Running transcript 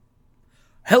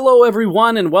Hello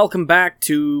everyone and welcome back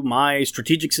to my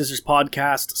Strategic Scissors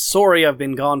podcast. Sorry I've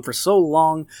been gone for so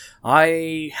long.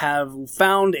 I have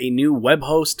found a new web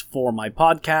host for my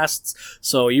podcasts,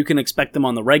 so you can expect them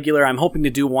on the regular. I'm hoping to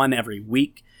do one every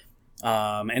week.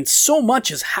 And so much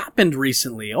has happened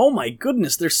recently. Oh my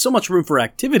goodness, there's so much room for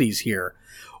activities here.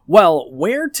 Well,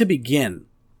 where to begin?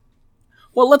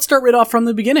 Well, let's start right off from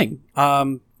the beginning.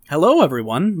 Hello,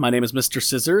 everyone. My name is Mr.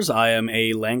 Scissors. I am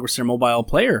a Langrisser mobile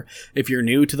player. If you're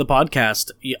new to the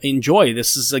podcast, enjoy.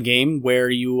 This is a game where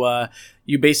you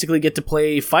basically get to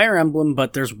play Fire Emblem,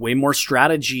 but there's way more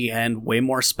strategy and way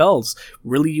more spells.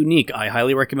 Really unique. I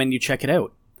highly recommend you check it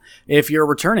out. If you're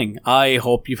returning, I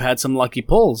hope you've had some lucky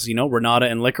pulls. You know, Renata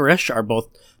and Licorice are both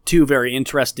two very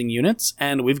interesting units,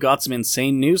 and we've got some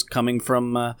insane news coming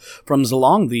from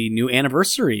Zilong, the new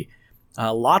anniversary.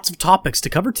 Lots of topics to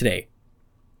cover today.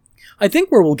 I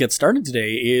think where we'll get started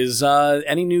today is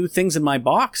any new things in my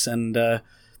box, and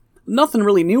nothing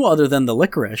really new other than the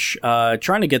Licorice.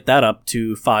 Trying to get that up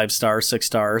to 5 stars, 6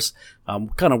 stars. I'm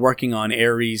kind of working on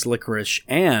Ares, Licorice,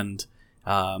 and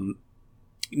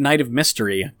Night of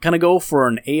Mystery. Kind of go for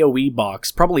an AoE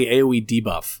box, probably AoE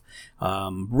debuff.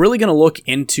 Really going to look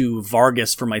into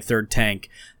Vargas for my third tank.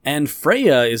 And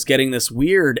Freya is getting this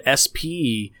weird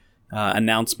SP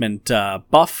announcement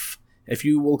buff, if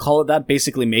you will call it that,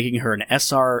 basically making her an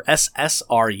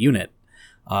SSR unit.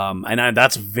 And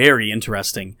that's very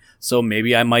interesting. So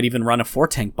maybe I might even run a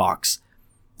 4-tank box.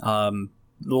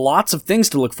 Lots of things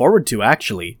to look forward to,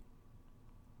 actually.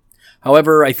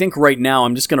 However, I think right now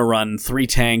I'm just going to run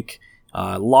 3-tank,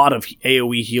 a lot of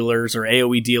AoE healers or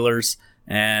AoE dealers,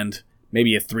 and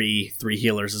maybe a 3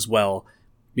 healers as well.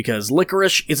 Because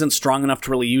Licorice isn't strong enough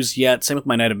to really use yet. Same with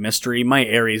my Night of Mystery. My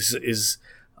Ares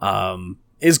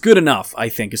is good enough, I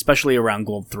think, especially around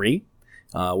Gold 3,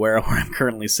 where I'm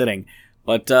currently sitting.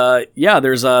 But yeah,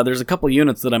 there's a couple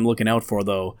units that I'm looking out for,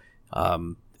 though.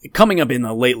 Coming up in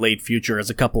the late future, as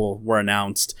a couple were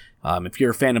announced. If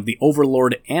you're a fan of the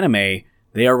Overlord anime,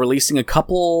 they are releasing a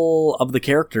couple of the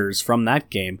characters from that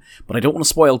game. But I don't want to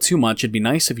spoil too much. It'd be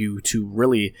nice of you to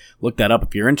really look that up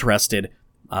if you're interested.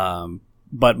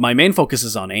 But my main focus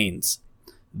is on Ains.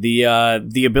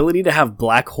 The ability to have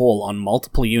Black Hole on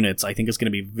multiple units, I think, is going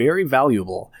to be very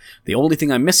valuable. The only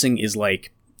thing I'm missing is,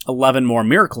 11 more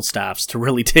Miracle Staffs to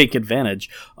really take advantage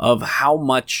of how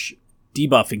much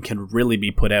debuffing can really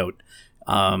be put out.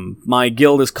 My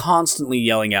guild is constantly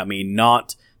yelling at me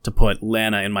not to put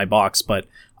Lana in my box, but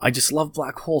I just love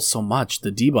Black Hole so much.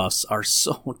 The debuffs are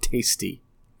so tasty.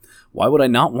 Why would I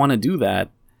not want to do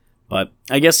that? But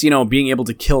I guess, being able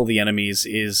to kill the enemies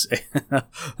is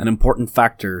an important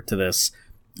factor to this.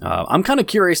 I'm kind of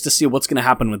curious to see what's going to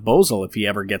happen with Bozil if he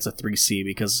ever gets a 3C,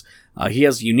 because he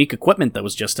has unique equipment that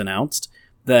was just announced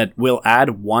that will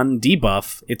add 1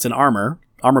 debuff. It's an armor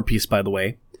piece, by the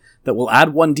way, that will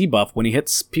add 1 debuff when he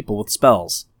hits people with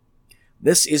spells.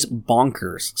 This is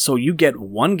bonkers. So you get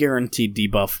 1 guaranteed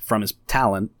debuff from his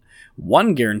talent,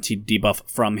 1 guaranteed debuff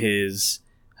from his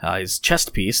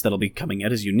chest piece that'll be coming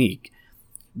out as unique.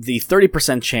 The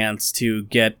 30% chance to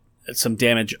get some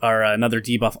damage or another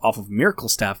debuff off of Miracle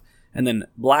Staff, and then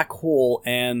Black Hole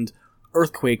and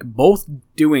Earthquake both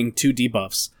doing 2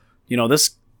 debuffs.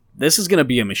 This is going to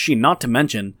be a machine. Not to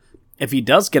mention, if he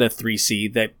does get a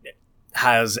 3C that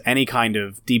has any kind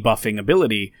of debuffing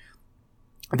ability,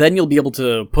 then you'll be able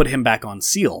to put him back on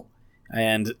Seal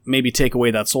and maybe take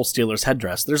away that Soul Stealer's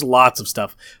headdress. There's lots of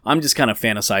stuff. I'm just kind of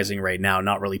fantasizing right now,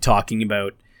 not really talking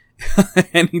about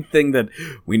anything that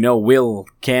we know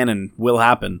can and will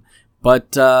happen.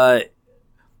 But,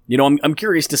 I'm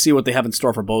curious to see what they have in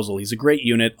store for Bozil. He's a great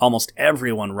unit. Almost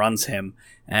everyone runs him.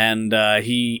 And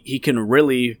he can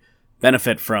really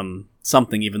benefit from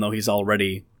something, even though he's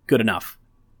already good enough.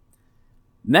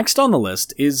 Next on the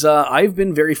list is I've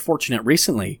been very fortunate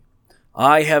recently.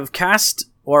 I have co-cast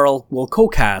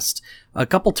a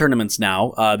couple tournaments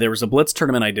now. There was a Blitz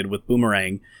tournament I did with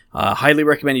Boomerang. Highly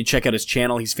recommend you check out his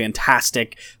channel. He's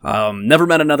fantastic. Never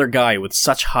met another guy with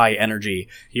such high energy.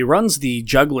 He runs the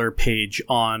Juggler page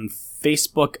on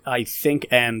Facebook, I think,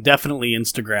 and definitely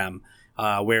Instagram,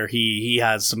 where he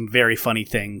has some very funny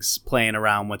things playing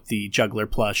around with the Juggler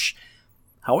plush.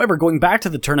 However, going back to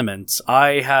the tournaments,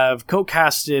 I have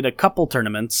co-casted a couple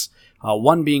tournaments.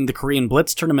 One being the Korean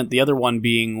Blitz tournament, the other one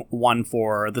being one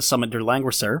for the Summit der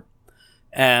Langrisser.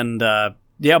 And,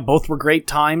 both were great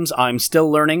times. I'm still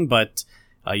learning, but,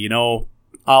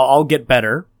 I'll get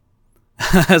better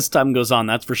as time goes on,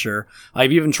 that's for sure.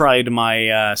 I've even tried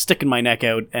my sticking my neck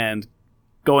out and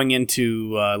going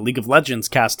into League of Legends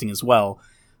casting as well.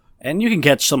 And you can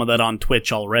catch some of that on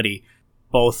Twitch already.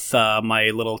 Both my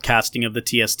little casting of the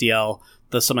TSDL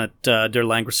the Summit der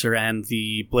Langrisser and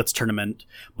the Blitz tournament.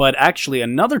 But actually,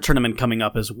 another tournament coming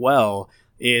up as well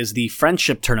is the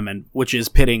Friendship Tournament, which is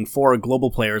pitting 4 global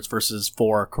players versus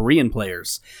 4 Korean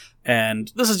players.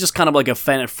 And this is just kind of like a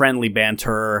friendly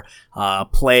banter,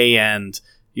 play, and,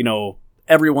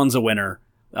 everyone's a winner,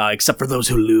 except for those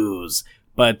who lose.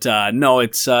 But no,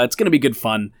 it's going to be good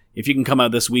fun. If you can come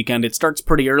out this weekend, it starts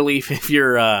pretty early if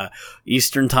you're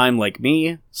Eastern time like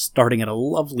me, starting at a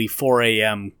lovely 4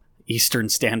 a.m. Eastern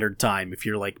Standard Time if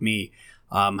you're like me.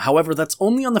 However, that's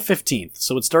only on the 15th,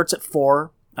 so it starts at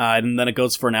 4, and then it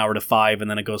goes for an hour to 5, and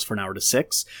then it goes for an hour to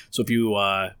 6. So if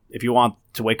you want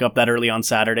to wake up that early on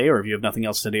Saturday, or if you have nothing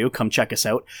else to do, come check us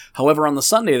out. However, on the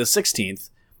Sunday, the 16th,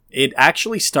 it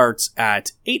actually starts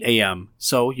at 8 a.m.,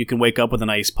 so you can wake up with a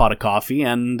nice pot of coffee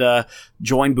and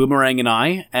join Boomerang and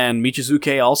I, and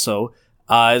Michizuke also,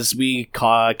 as we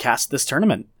cast this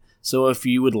tournament. So if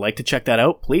you would like to check that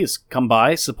out, please come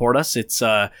by, support us. It's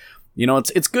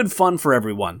it's good fun for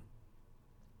everyone.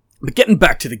 But getting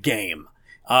back to the game,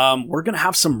 we're going to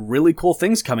have some really cool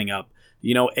things coming up.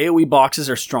 AoE boxes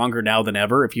are stronger now than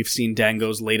ever. If you've seen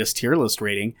Dango's latest tier list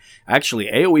rating, actually,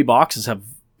 AoE boxes have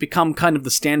become kind of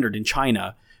the standard in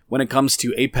China when it comes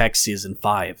to Apex Season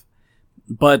 5.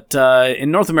 But in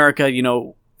North America,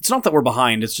 it's not that we're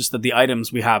behind, it's just that the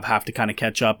items we have to kind of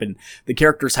catch up, and the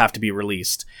characters have to be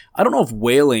released. I don't know if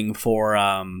whaling for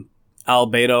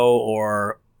Albedo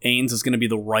or Ains is going to be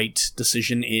the right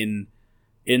decision in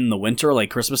the winter, like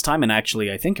Christmas time, and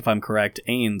actually, I think if I'm correct,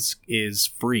 Ains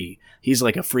is free. He's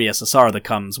like a free SSR that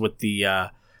comes with the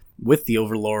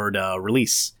Overlord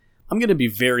release. I'm going to be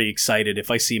very excited if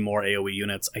I see more AoE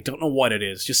units. I don't know what it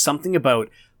is. Just something about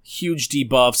huge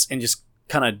debuffs and just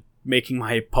kind of making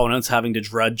my opponents having to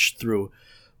drudge through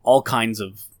all kinds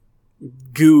of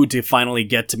goo to finally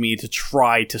get to me to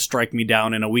try to strike me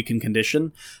down in a weakened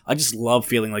condition. I just love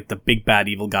feeling like the big bad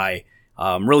evil guy.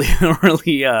 Really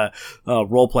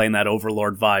role-playing that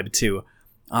Overlord vibe too.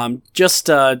 Just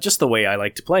the way I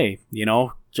like to play,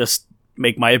 just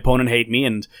make my opponent hate me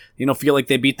and, feel like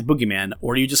they beat the boogeyman,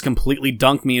 or you just completely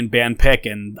dunk me in ban pick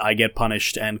and I get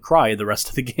punished and cry the rest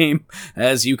of the game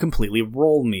as you completely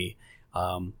roll me.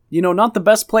 Not the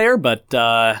best player, but,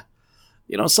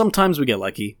 sometimes we get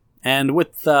lucky. And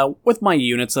with my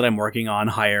units that I'm working on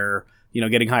higher,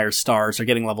 getting higher stars or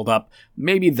getting leveled up,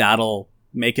 maybe that'll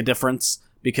make a difference,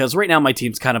 because right now my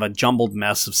team's kind of a jumbled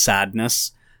mess of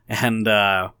sadness and,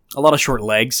 a lot of short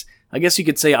legs. I guess you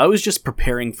could say I was just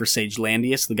preparing for Sage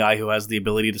Landius, the guy who has the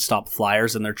ability to stop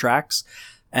flyers in their tracks.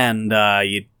 And,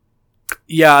 that's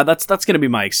going to be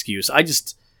my excuse. I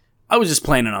was just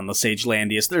planning on the Sage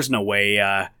Landius. There's no way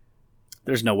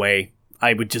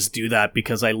I would just do that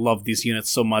because I love these units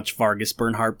so much. Vargas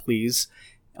Bernhardt, please.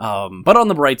 But on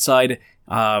the bright side,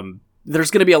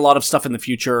 there's going to be a lot of stuff in the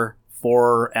future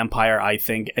for Empire, I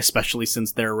think, especially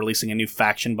since they're releasing a new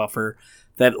faction buffer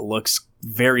that looks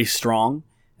very strong.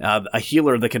 A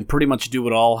healer that can pretty much do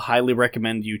it all. Highly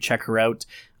recommend you check her out.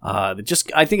 I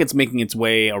think it's making its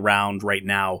way around right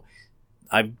now.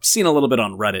 I've seen a little bit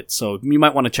on Reddit, so you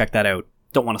might want to check that out.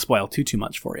 Don't want to spoil too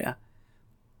much for you.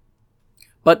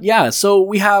 But yeah, so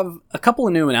we have a couple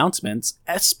of new announcements.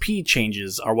 SP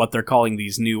changes are what they're calling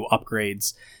these new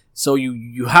upgrades. So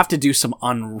you have to do some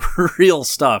unreal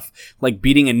stuff, like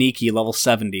beating a Nikki level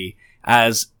 70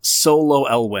 as solo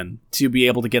Elwyn to be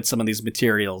able to get some of these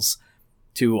materials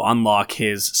to unlock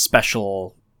his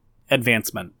special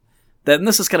advancement. Then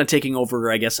this is kind of taking over,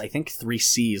 I think 3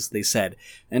 Cs, they said,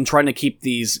 and trying to keep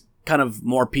these kind of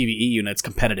more PvE units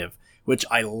competitive, which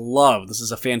I love. This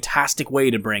is a fantastic way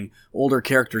to bring older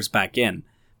characters back in.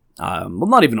 Well,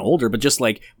 not even older, but just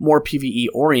like more PvE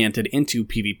oriented into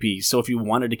PvP. So if you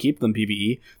wanted to keep them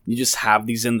PvE, you just have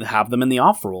them in the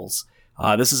off rolls.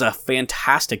 This is a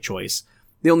fantastic choice.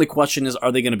 The only question is,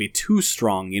 are they going to be too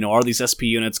strong? Are these SP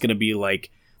units going to be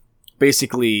like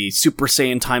basically Super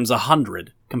Saiyan times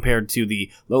 100 compared to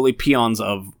the lowly peons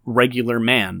of regular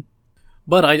man?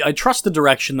 But I trust the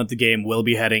direction that the game will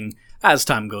be heading as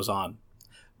time goes on.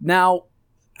 Now,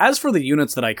 as for the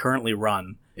units that I currently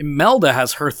run, Imelda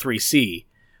has her 3C.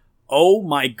 Oh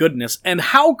my goodness, and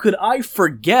how could I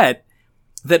forget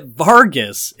that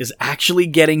Vargas is actually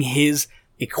getting his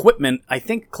equipment, I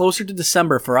think closer to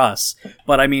December for us.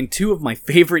 But I mean, 2 of my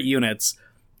favorite units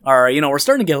are, we're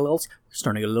starting to get a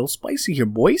little spicy here,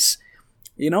 boys.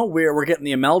 We're getting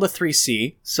the Imelda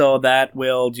 3C, so that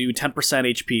will do 10%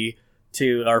 HP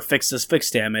or fixes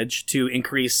fixed damage to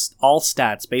increase all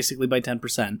stats basically by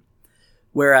 10%.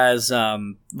 Whereas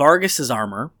Vargas's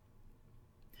armor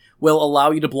will allow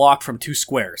you to block from 2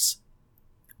 squares.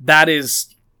 That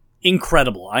is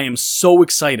incredible. I am so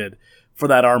excited for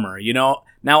that armor.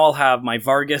 Now I'll have my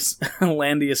Vargas,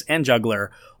 Landius, and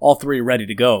Juggler, all three ready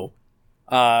to go.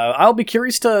 I'll be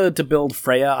curious to build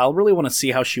Freya. I'll really want to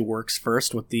see how she works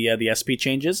first with the SP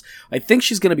changes. I think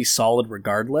she's going to be solid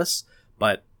regardless,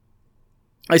 but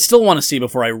I still want to see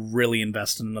before I really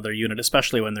invest in another unit,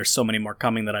 especially when there's so many more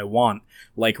coming that I want,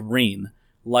 like Reen,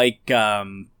 like,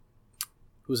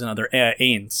 who's another?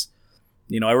 Ains.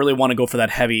 You know, I really want to go for that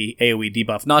heavy AoE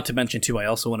debuff. Not to mention, too, I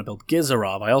also want to build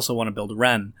Gizarov. I also want to build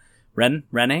Ren?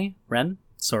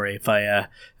 Sorry if I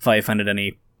offended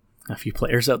a few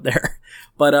players out there.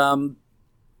 But,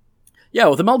 yeah,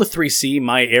 with Imelda 3C,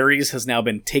 my Ares has now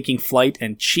been taking flight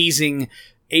and cheesing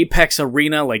Apex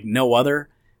Arena like no other.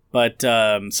 But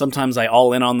sometimes I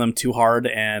all in on them too hard,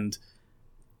 and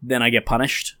then I get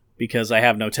punished because I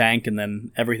have no tank, and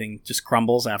then everything just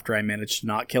crumbles after I manage to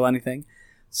not kill anything.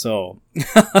 So,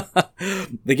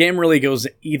 the game really goes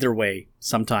either way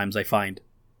sometimes, I find.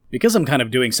 Because I'm kind of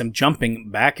doing some jumping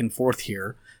back and forth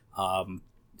here,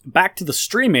 back to the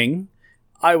streaming,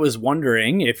 I was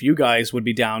wondering if you guys would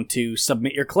be down to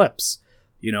submit your clips.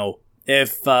 You know,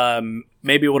 if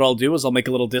maybe what I'll do is I'll make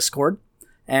a little Discord,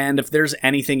 and if there's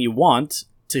anything you want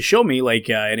to show me, like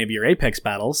any of your Apex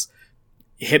battles,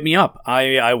 hit me up.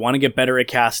 I want to get better at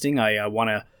casting. I want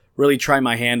to really try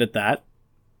my hand at that.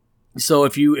 So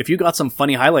if you got some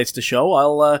funny highlights to show,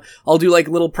 I'll do like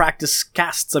little practice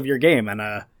casts of your game,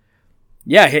 and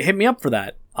yeah, hit me up for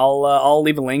that. I'll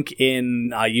leave a link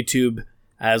in YouTube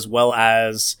as well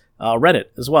as Reddit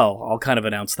as well. I'll kind of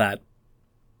announce that.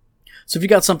 So if you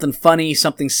got something funny,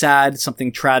 something sad,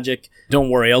 something tragic, don't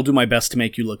worry, I'll do my best to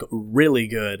make you look really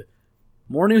good.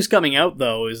 More news coming out,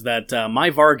 though, is that my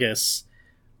Vargas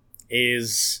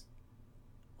is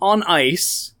on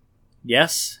ice.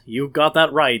 Yes, you got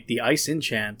that right, the ice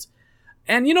enchant.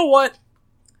 And you know what?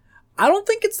 I don't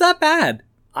think it's that bad.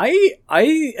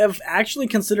 I have actually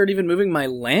considered even moving my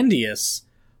Landius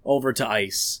over to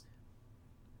ice.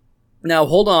 Now,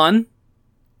 hold on.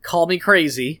 Call me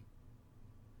crazy.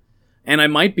 And I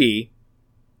might be.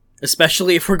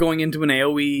 Especially if we're going into an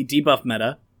AoE debuff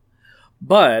meta.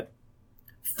 But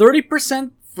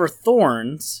 30% for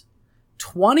Thorns,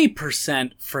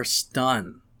 20% for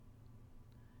stun.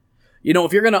 You know,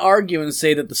 if you're going to argue and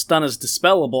say that the stun is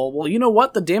dispellable, well, you know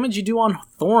what? The damage you do on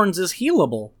Thorns is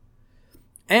healable.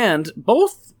 And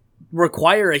both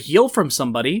require a heal from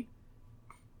somebody.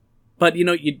 But, you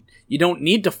know, you don't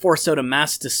need to force out a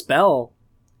mass dispel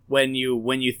when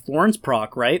you Thorns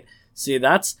proc, right? See,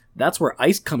 that's where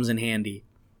ice comes in handy.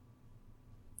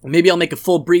 Maybe I'll make a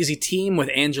full breezy team with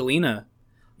Angelina.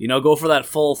 You know, go for that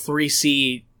full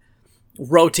 3C,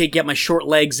 rotate, get my short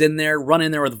legs in there, run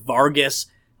in there with Vargas,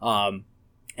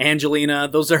 Angelina.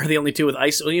 Those are the only two with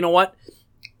ice. Well, you know what?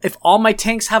 If all my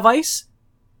tanks have ice,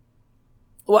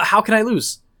 well, how can I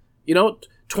lose? You know,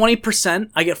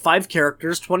 20%, I get 5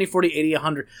 characters, 20, 40, 80,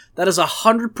 100. That is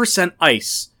 100%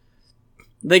 ice.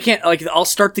 They can't, like, I'll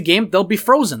start the game, they'll be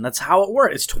frozen. That's how it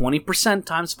works. It's 20%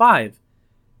 times 5.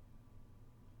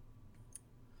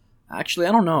 Actually,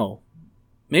 I don't know.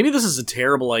 Maybe this is a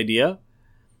terrible idea,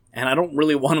 and I don't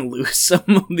really want to lose some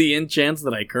of the enchants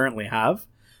that I currently have.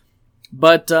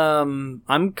 But,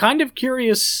 I'm kind of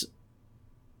curious.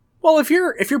 Well, if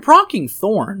you're proccing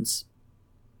Thorns,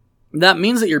 that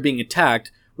means that you're being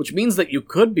attacked, which means that you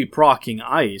could be proccing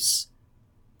ice.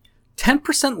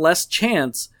 10% less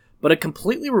chance, but it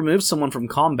completely removes someone from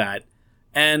combat.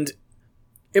 And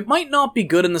it might not be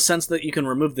good in the sense that you can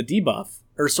remove the debuff.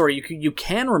 Or, sorry, you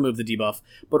can remove the debuff,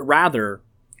 but rather,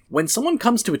 when someone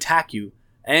comes to attack you,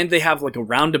 and they have like a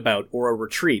roundabout or a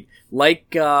retreat,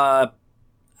 like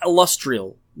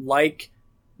Illustrial, like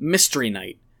Mystery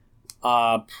Knight,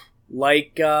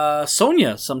 like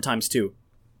Sonya sometimes too.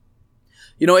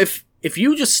 You know, if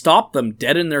you just stop them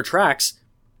dead in their tracks,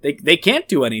 they can't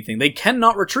do anything. They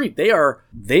cannot retreat. They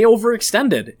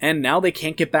overextended, and now they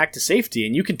can't get back to safety,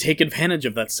 and you can take advantage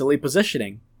of that silly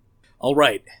positioning.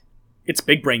 Alright, it's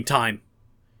big brain time.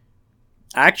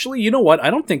 Actually, you know what?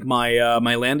 I don't think my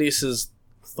Landius's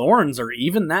Thorns are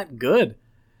even that good.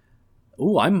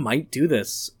 Ooh, I might do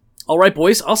this. Alright,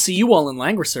 boys, I'll see you all in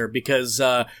Langrisser, because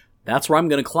that's where I'm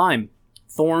gonna climb.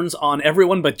 Thorns on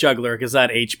everyone but Juggler, because that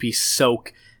HP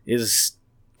soak is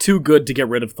too good to get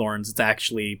rid of Thorns. It's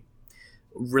actually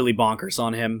really bonkers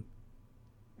on him.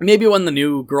 Maybe when the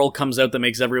new girl comes out that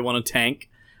makes everyone a tank,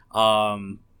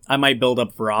 I might build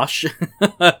up Varash.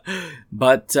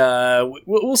 But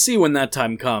we'll see when that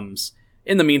time comes.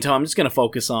 In the meantime, I'm just going to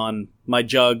focus on my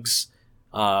Jugs,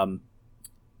 Vargas,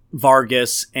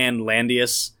 and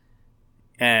Landius.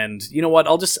 And you know what?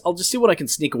 I'll just see what I can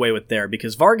sneak away with there,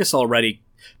 because Vargas already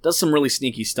does some really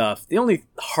sneaky stuff. The only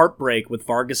heartbreak with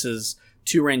Vargas's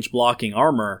 2-range blocking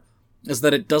armor is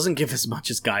that it doesn't give as much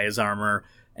as Gaia's armor.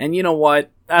 And you know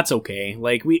what? That's okay.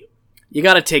 Like, you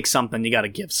gotta take something, you gotta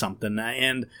give something.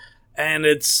 And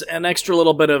it's an extra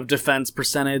little bit of defense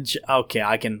percentage. Okay,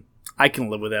 I can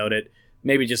live without it.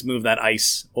 Maybe just move that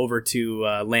ice over to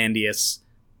Landius.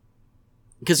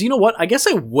 Because you know what? I guess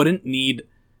I wouldn't need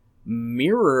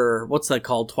mirror... What's that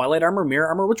called? Twilight armor? Mirror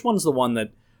armor? Which one's the one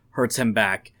that hurts him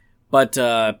back? But,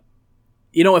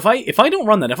 you know, if I don't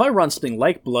run that, if I run something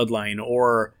like Bloodline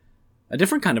or a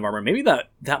different kind of armor, maybe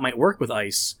that might work with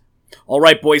ice.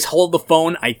 Alright, boys, hold the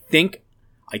phone. I think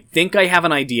I have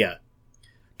an idea.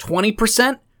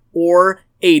 20% or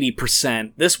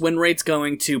 80%. This win rate's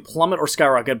going to plummet or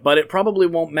skyrocket, but it probably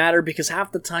won't matter because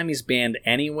half the time he's banned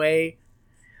anyway.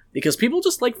 Because people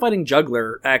just like fighting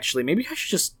Juggler, actually. Maybe I should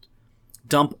just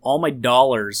dump all my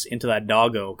dollars into that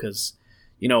doggo, because,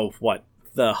 you know, what?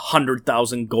 The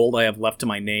 100,000 gold I have left to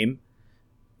my name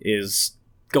is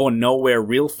going nowhere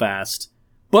real fast.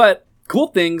 But, cool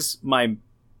things, my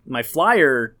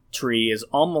flyer tree is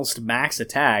almost max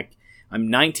attack. I'm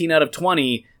 19 out of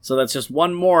 20, so that's just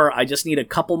one more. I just need a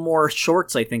couple more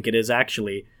shorts, I think it is,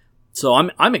 actually. So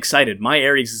I'm excited. My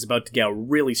Ares is about to get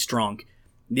really strong.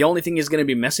 The only thing he's going to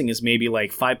be missing is maybe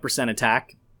like 5%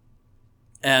 attack.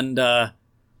 And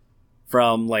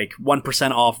from like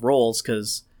 1% off rolls,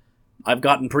 because I've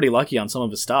gotten pretty lucky on some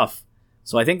of his stuff.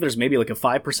 So I think there's maybe like a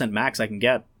 5% max I can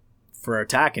get for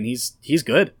attack, and he's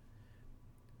good.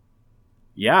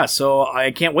 Yeah, so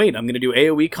I can't wait. I'm going to do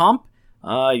AoE comp.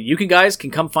 You guys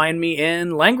can come find me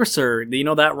in Langrisser, you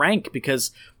know, that rank,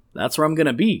 because that's where I'm going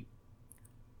to be.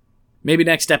 Maybe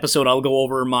next episode I'll go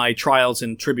over my trials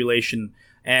and tribulation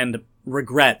and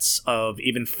regrets of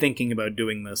even thinking about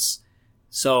doing this.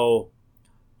 So,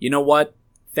 you know what?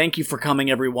 Thank you for coming,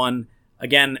 everyone.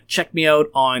 Again, check me out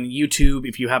on YouTube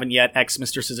if you haven't yet,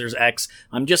 Mr. Scissors X.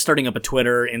 I'm just starting up a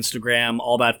Twitter, Instagram,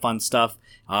 all that fun stuff.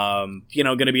 You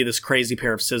know, gonna be this crazy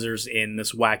pair of scissors in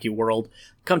this wacky world.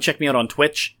 Come check me out on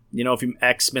Twitch. You know, if you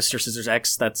Mr. Scissors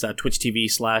X, that's Twitch TV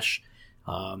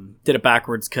 / did it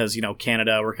backwards because, you know,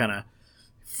 Canada, we're kind of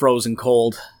frozen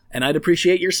cold. And I'd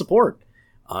appreciate your support.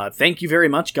 Thank you very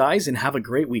much, guys, and have a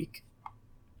great week.